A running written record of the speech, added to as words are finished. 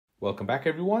Welcome back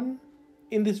everyone.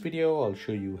 In this video, I'll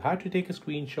show you how to take a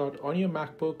screenshot on your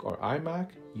MacBook or iMac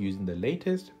using the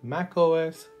latest Mac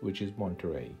OS, which is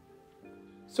Monterey.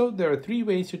 So there are three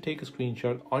ways to take a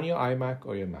screenshot on your iMac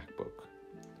or your MacBook.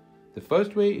 The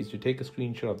first way is to take a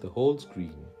screenshot of the whole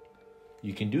screen.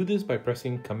 You can do this by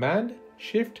pressing Command,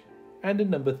 Shift, and the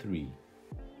number 3.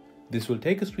 This will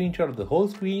take a screenshot of the whole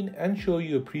screen and show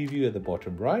you a preview at the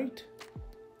bottom right.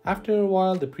 After a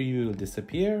while, the preview will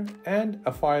disappear and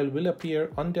a file will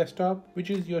appear on desktop,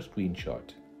 which is your screenshot.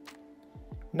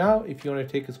 Now, if you want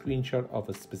to take a screenshot of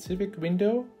a specific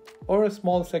window or a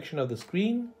small section of the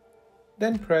screen,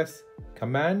 then press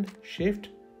Command, Shift,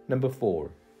 number 4.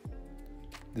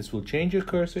 This will change your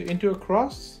cursor into a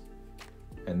cross,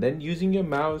 and then using your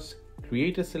mouse,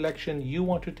 create a selection you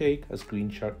want to take a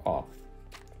screenshot of.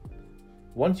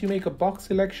 Once you make a box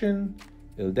selection,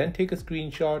 it'll then take a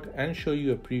screenshot and show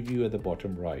you a preview at the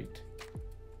bottom right.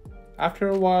 After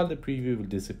a while, the preview will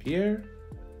disappear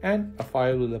and a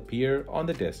file will appear on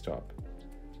the desktop.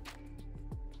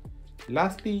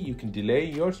 Lastly, you can delay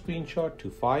your screenshot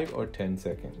to 5 or 10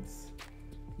 seconds.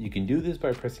 You can do this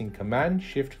by pressing Command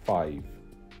Shift 5.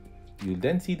 You'll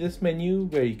then see this menu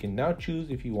where you can now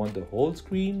choose if you want the whole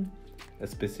screen, a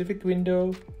specific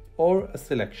window, or a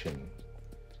selection.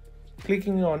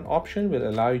 Clicking on Option will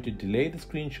allow you to delay the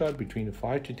screenshot between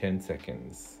 5 to 10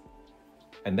 seconds.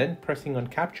 And then pressing on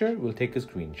Capture will take a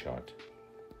screenshot.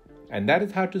 And that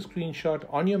is how to screenshot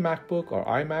on your MacBook or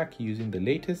iMac using the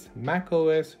latest Mac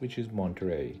OS, which is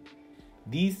Monterey.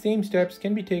 These same steps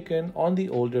can be taken on the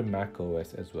older Mac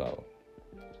OS as well.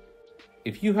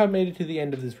 If you have made it to the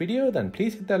end of this video, then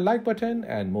please hit that like button,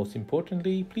 and most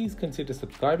importantly, please consider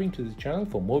subscribing to this channel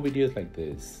for more videos like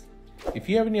this. If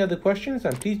you have any other questions,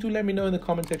 then please do let me know in the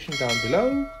comment section down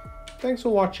below. Thanks for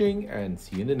watching and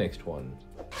see you in the next one.